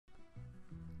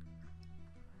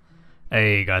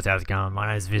Hey guys, how's it going? My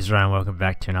name is Vizra and welcome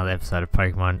back to another episode of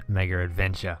Pokemon Mega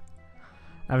Adventure.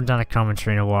 I haven't done a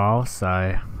commentary in a while,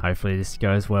 so hopefully this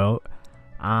goes well.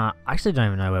 I actually don't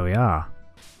even know where we are.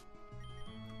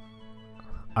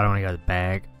 I don't want to go to the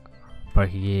bag.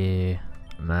 Pokegear,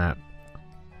 map.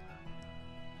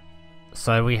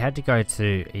 So we had to go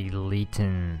to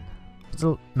Eleton.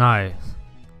 No.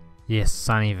 Yes,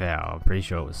 Sunnyvale. I'm pretty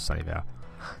sure it was Sunnyvale.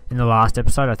 In the last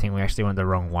episode, I think we actually went the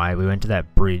wrong way. We went to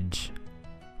that bridge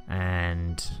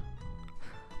and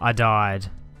I died.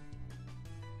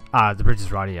 The bridge is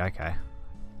right here, okay.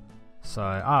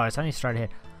 So, it's only straight ahead.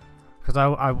 Because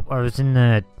I was in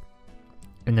the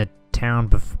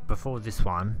town before this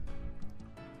one,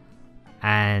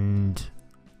 and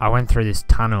I went through this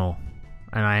tunnel,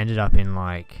 and I ended up in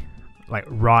like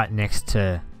right next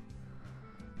to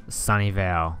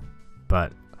Sunnyvale,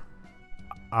 but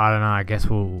I don't know, I guess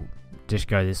we'll just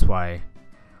go this way.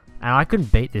 And I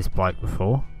couldn't beat this bloke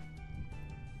before,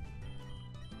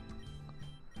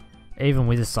 even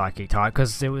with a psychic type,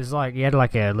 because it was like he had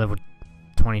like a level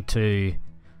 22,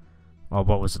 or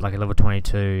what was it, like a level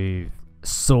 22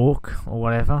 Sork or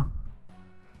whatever.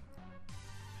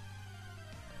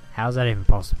 How's that even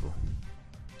possible?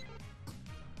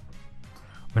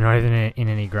 We're not even in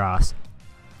any grass.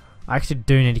 I actually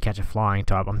do need to catch a flying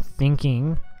type. I'm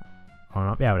thinking I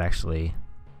might be able to actually.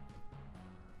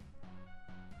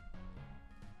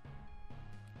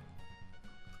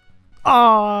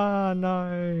 Oh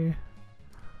no!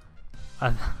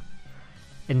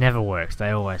 It never works. They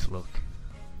always look.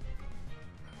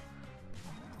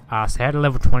 So he had a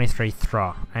level 23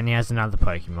 Throh, and he has another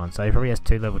Pokemon, so he probably has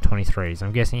two level 23s.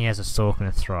 I'm guessing he has a Sork and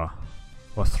a Throh.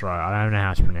 Or Throh, I don't know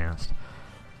how it's pronounced.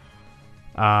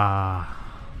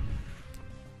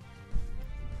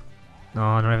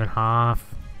 No, not even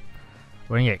half.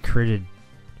 We're gonna get critted.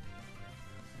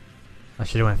 I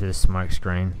should've went for the smoke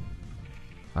screen.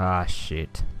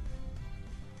 Shit.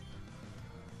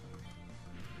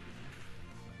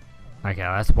 Okay,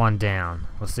 that's one down.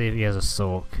 Let's see if he has a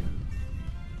Sork.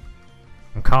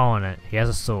 I'm calling it. He has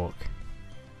a Sork.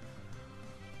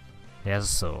 He has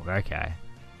a Sork, okay.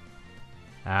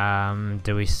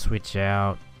 Do we switch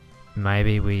out?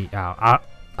 Maybe we... I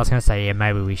was gonna say, yeah,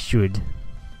 maybe we should.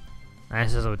 And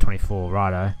this is level 24,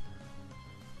 righto.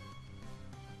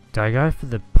 Do I go for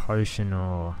the potion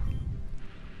or...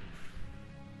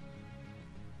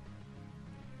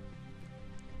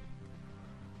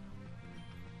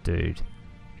 Dude.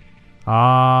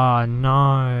 Oh,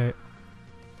 no.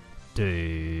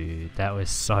 Dude, that was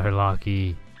so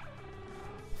lucky.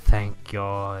 Thank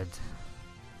God.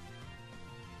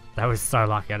 That was so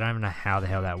lucky. I don't even know how the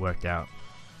hell that worked out.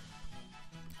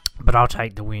 But I'll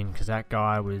take the win, because that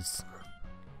guy was...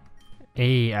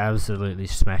 He absolutely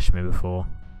smashed me before.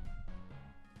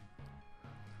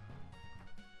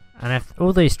 And if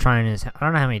all these trainers... I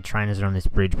don't know how many trainers are on this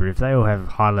bridge, but if they all have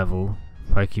high level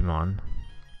Pokemon,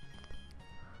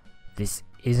 this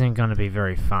isn't going to be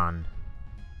very fun.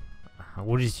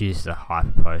 We'll just use the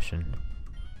Hyper Potion.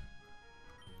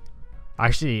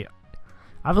 Actually,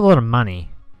 I have a lot of money,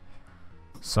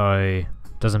 so it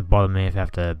doesn't bother me if I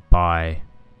have to buy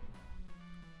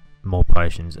more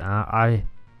potions. I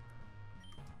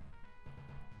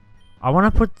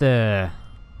want to put the...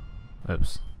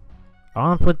 Oops. I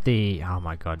want to put the... Oh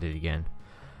my god, I did it again.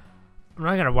 I'm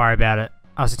not going to worry about it.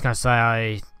 I was just going to say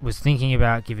I was thinking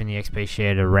about giving the XP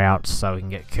share to Route so we can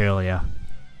get Curlier.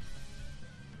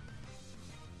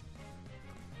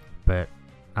 But,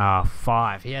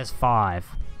 5. He has 5.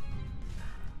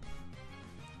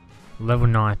 Level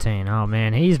 19. Oh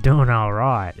man, he's doing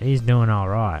alright. He's doing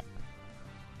alright.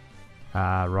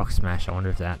 Rock Smash. I wonder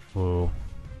if that will...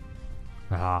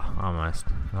 almost.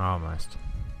 Almost.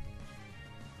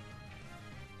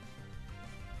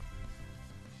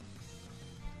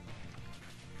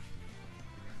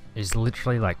 It's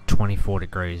literally like 24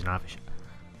 degrees and I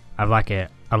have like a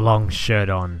long shirt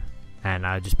on and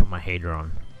I just put my heater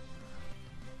on.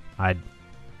 I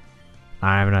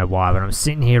don't know why, but I'm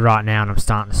sitting here right now and I'm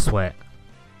starting to sweat.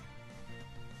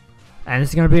 And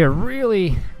it's going to be a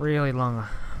really long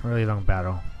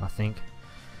battle, I think.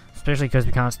 Especially because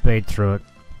we can't speed through it.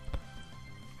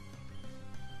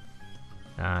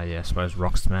 Yeah, I suppose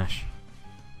Rock Smash.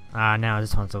 Now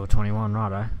this one's level 21,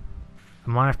 righto. I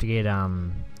might have to get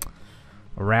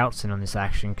Routes in on this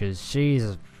action because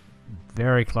she's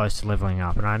very close to leveling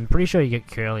up, and I'm pretty sure you get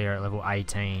Curlier at level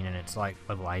 18, and it's like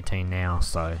level 18 now,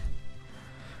 so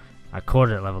I caught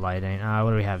it at level 18.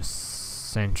 What do we have?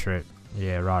 Centric.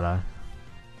 Yeah, righto.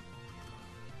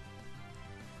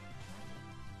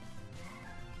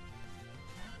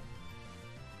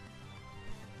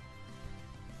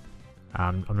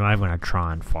 I'm not even going to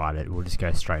try and fight it. We'll just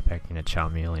go straight back into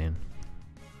Charmeleon.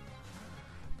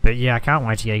 But yeah, I can't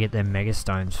wait to get them Mega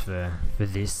Stones for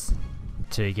this.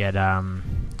 To get,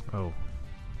 oh,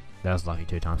 that was lucky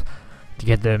 2 times. To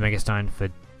get the Mega Stone for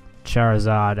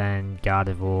Charizard and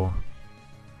Gardevoir.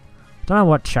 Don't know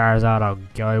what Charizard I'll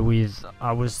go with.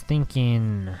 I was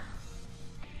thinking...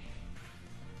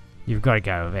 You've got to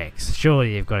go with X.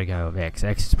 Surely you've got to go with X.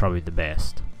 X is probably the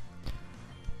best.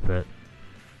 But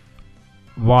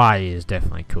Y is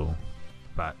definitely cool.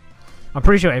 But I'm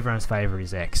pretty sure everyone's favourite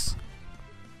is X.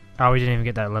 Oh, we didn't even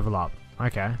get that level up.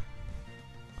 Okay.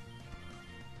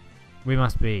 We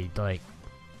must be, like,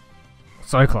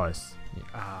 so close.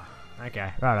 Ah,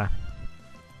 okay, righto.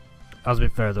 I was a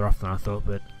bit further off than I thought,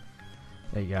 but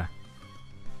there you go.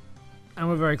 And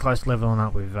we're very close to leveling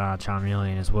up with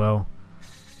Charmeleon as well.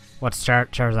 What's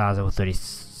Charizard's level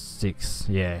 36?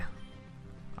 Yeah.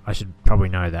 I should probably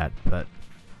know that, but...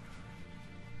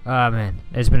 Oh man,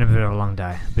 it's been a bit of a long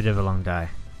day.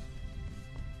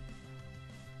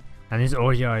 And this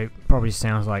audio probably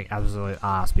sounds like absolute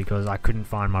ass because I couldn't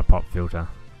find my pop filter.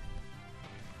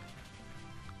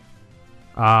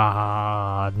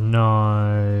 Ah,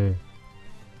 no.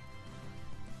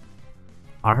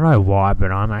 I don't know why,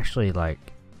 but I'm actually like...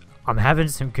 I'm having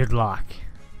some good luck.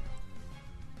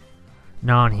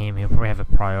 Knowing him, he'll probably have a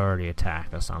priority attack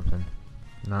or something.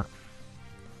 No.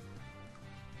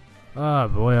 Oh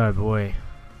boy.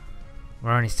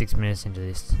 We're only 6 minutes into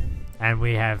this. And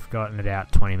we have gotten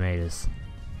about 20 meters.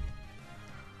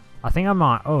 I think I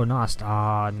might... Oh, nice.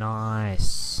 Ah,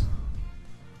 nice.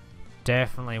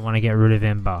 Definitely want to get rid of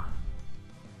Ember.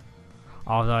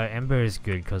 Although Ember is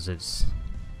good because it's...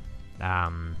 not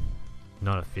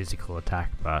a physical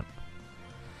attack, but...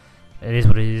 It is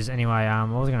what it is. Anyway,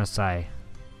 what was I going to say?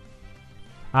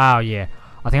 Oh, yeah.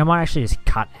 I think I might actually just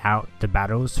cut out the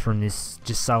battles from this,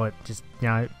 just so it just, you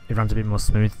know, it runs a bit more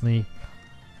smoothly.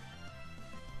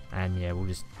 And yeah, we'll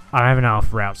just... I don't even know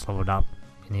if Route's leveled up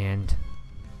in the end.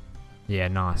 Yeah,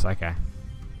 nice, okay.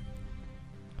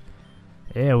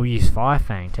 Yeah, we'll use Fire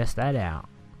Fang, test that out.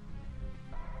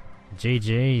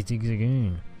 GG,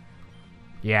 Zigzagoon.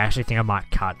 Yeah, I actually think I might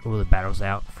cut all the battles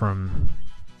out from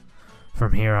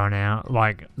here on out,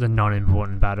 like the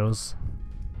non-important battles,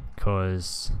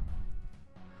 because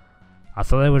I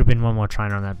thought there would have been one more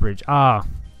trainer on that bridge. Ah,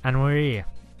 and we're here,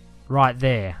 right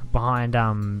there, behind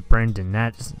Brendan.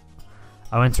 That's...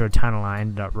 I went through a tunnel and I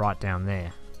ended up right down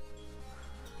there.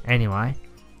 Anyway.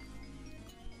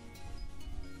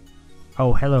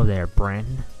 Oh, hello there, Bren.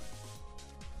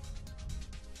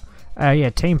 Oh yeah,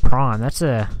 Team Prime. That's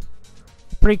a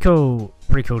pretty cool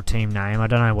team name. I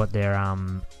don't know what their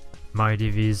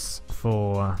motive is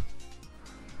for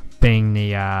being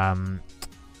the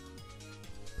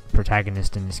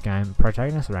protagonist in this game.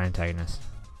 Protagonist or antagonist?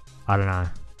 I don't know.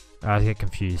 I get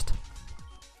confused.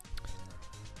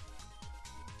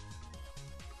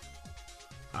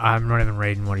 I'm not even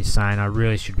reading what he's saying. I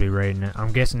really should be reading it.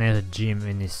 I'm guessing there's a gym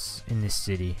in this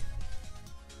city.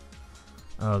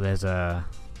 Oh, there's a...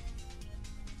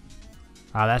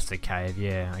 Oh, that's the cave.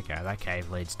 Yeah, okay. That cave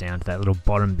leads down to that little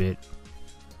bottom bit.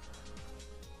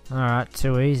 Alright,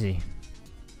 too easy.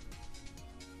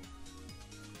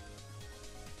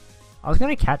 I was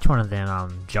gonna catch one of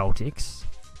them Joltics.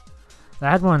 They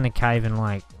had one in the cave and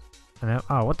like...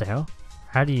 Oh, what the hell?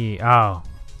 How do you... Oh.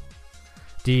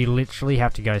 Do you literally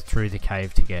have to go through the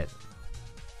cave to get...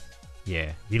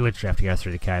 Yeah, you literally have to go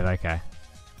through the cave, okay.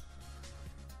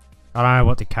 I don't know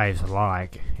what the cave's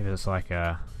like. If it's like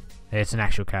a... It's an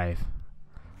actual cave.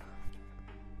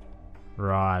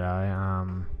 Right,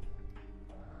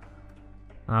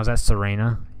 Oh, is that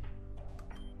Serena?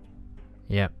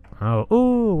 Yep. Oh,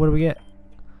 ooh, what do we get?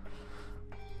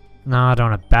 No, I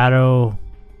don't want to battle.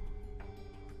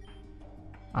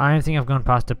 I don't think I've gone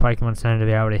past the Pokemon Center to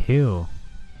be able to heal.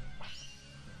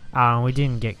 Oh, we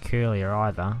didn't get Curlier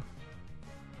either.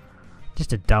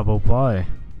 Just a double blow.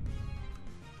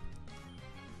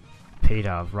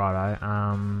 P-Dove,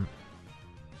 righto.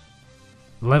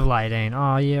 Level 18.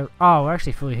 Oh, yeah. Oh, we're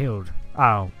actually fully healed.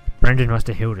 Oh, Brendan must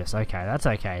have healed us. Okay, that's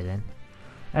okay then.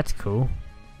 That's cool.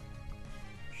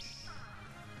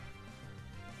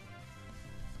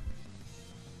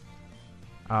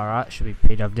 Alright, should be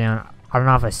P-Dove down. I don't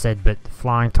know if I said, but the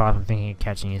flying type I'm thinking of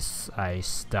catching is a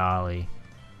Starly.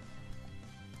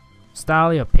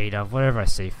 Starly or P-Dove, whatever I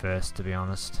see first, to be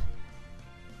honest.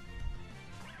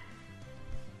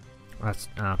 That's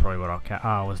probably what I'll catch. Oh,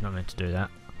 I was not meant to do that.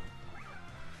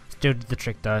 Still did the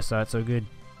trick though, so it's all good.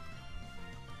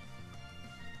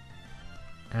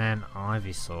 And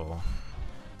Ivysaur.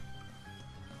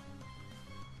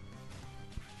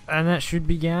 And that should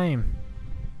be game.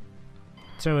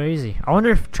 Too easy. I wonder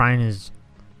if trainers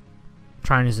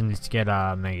in this get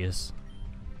megas.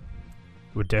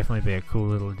 Would definitely be a cool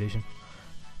little addition.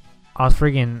 I was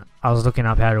looking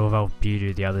up how to evolve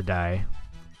Beauty the other day,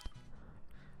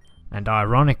 and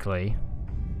ironically,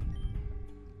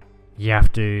 you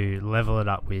have to level it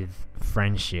up with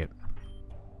friendship.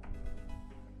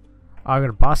 Oh, I got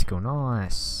a bicycle,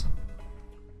 nice.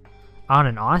 Oh, and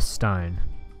an ice stone.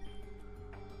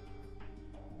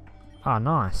 Oh,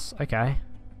 nice, okay.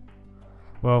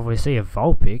 Well, if we see a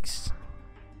Vulpix,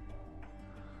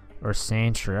 or a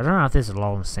Sandshrew, I don't know if there's a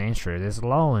lull in Sandshrew, there's a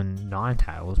lull in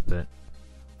Ninetales, but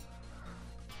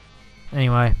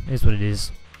anyway, here's what it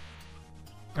is.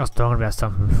 I was talking about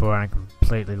something before and I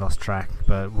completely lost track,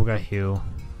 but we'll go heal.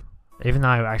 Even though,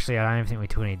 actually, I don't even think we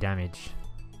took any damage.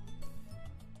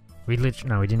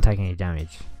 No, we didn't take any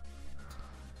damage.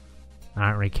 I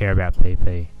don't really care about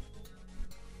PP.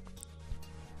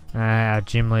 Our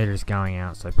gym leader is going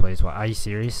out, so please wait. Are you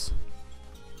serious?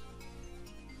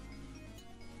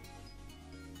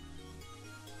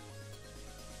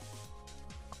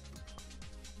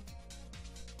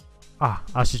 Ah,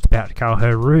 I was just about to call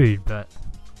her rude, but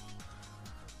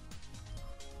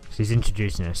she's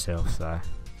introducing herself, so.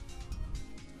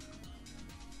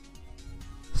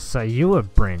 So you were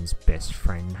Bren's best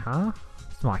friend, huh?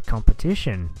 It's my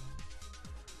competition.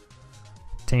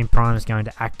 Team Prime is going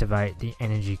to activate the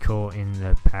energy core in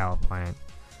the power plant.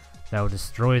 They will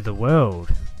destroy the world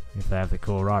if they have the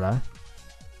core righto.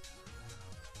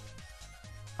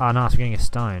 Oh nice, we're getting a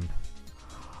stone.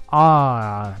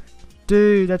 Ah,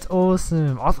 dude, that's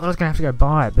awesome. I was going to have to go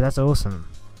buy it, but that's awesome.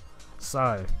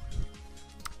 So,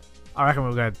 I reckon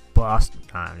we'll go blast.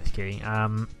 No, I'm just kidding.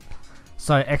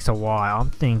 So X or Y,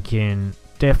 I'm thinking,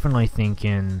 definitely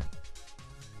thinking.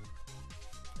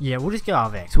 Yeah, we'll just go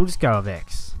with X. We'll just go with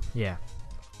X. Yeah.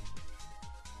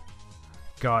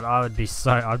 God, I'd be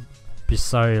so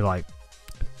like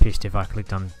pissed if I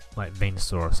clicked on like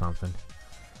Venusaur or something.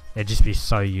 It'd just be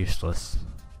so useless.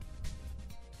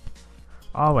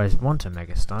 I always want a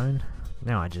Mega Stone.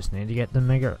 Now I just need to get the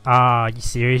Mega. Ah, are you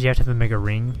serious? You have to have a Mega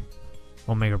Ring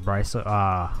or Mega Bracelet.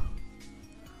 Ah.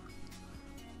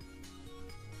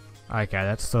 Okay,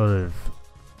 that's sort of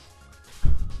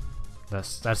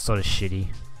shitty.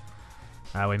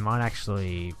 We might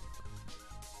actually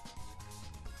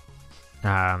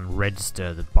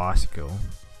register the bicycle.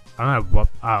 I don't know what.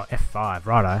 Oh, F5.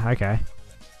 Righto. Okay.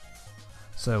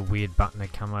 So a weird button to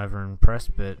come over and press,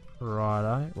 but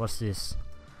righto. What's this?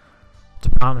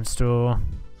 Department store.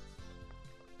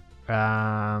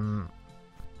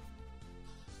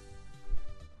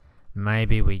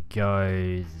 Maybe we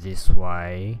go this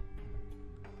way.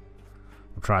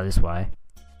 We'll try this way.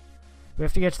 We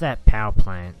have to get to that power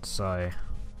plant, so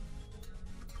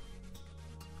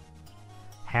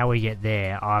how we get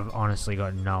there, I've honestly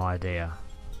got no idea.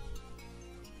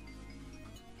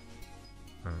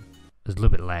 There's a little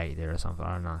bit laggy there or something,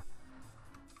 I don't know.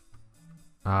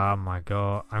 Oh my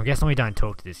god. I'm guessing we don't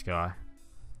talk to this guy.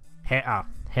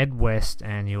 Head west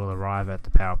and you will arrive at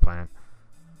the power plant.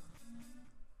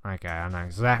 Okay, I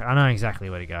know exactly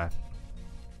where to go.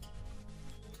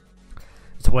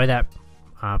 It's where that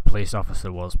police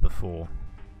officer was before.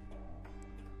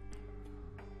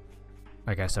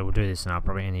 Okay, so we'll do this now,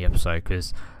 probably end the episode,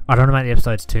 because I don't want to make the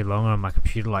episodes too long or my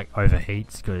computer like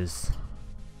overheats, because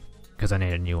I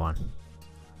need a new one.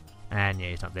 And yeah,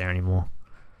 he's not there anymore.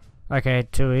 Okay,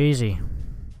 too easy.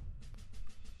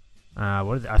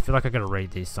 I feel like I gotta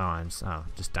read these signs. Oh,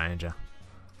 just danger.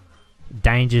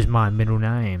 Danger's my middle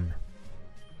name.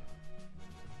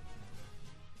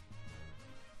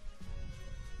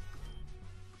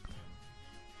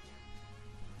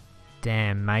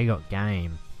 Damn, May got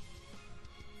game.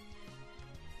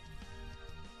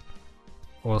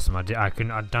 Awesome. I don't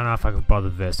know if I could bother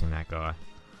versing that guy.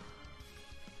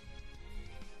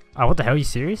 Oh, what the hell? Are you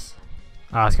serious?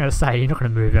 I was gonna say, you're not gonna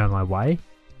move out of my way.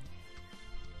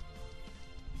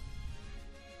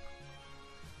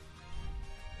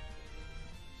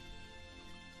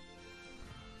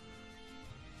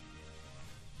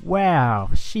 Wow,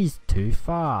 she's too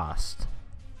fast.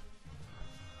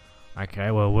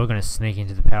 Okay, well, we're gonna sneak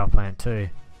into the power plant too.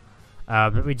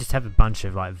 But we just have a bunch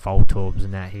of like Voltorbs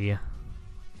and that here.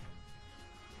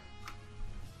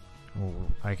 Ooh,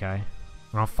 okay.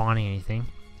 We're not finding anything.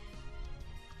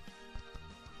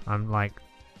 I'm like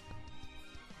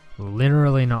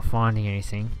literally not finding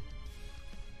anything.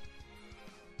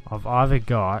 I've either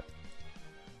got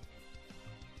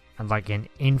like an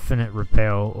infinite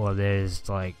repel or there's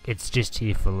like it's just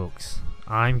here for looks.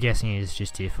 I'm guessing it's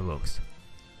just here for looks.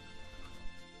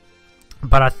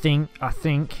 But I think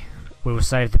we will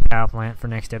save the power plant for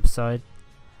next episode.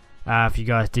 If you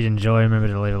guys did enjoy, remember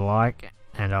to leave a like,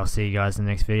 and I'll see you guys in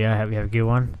the next video. Hope you have a good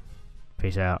one.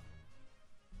 Peace out.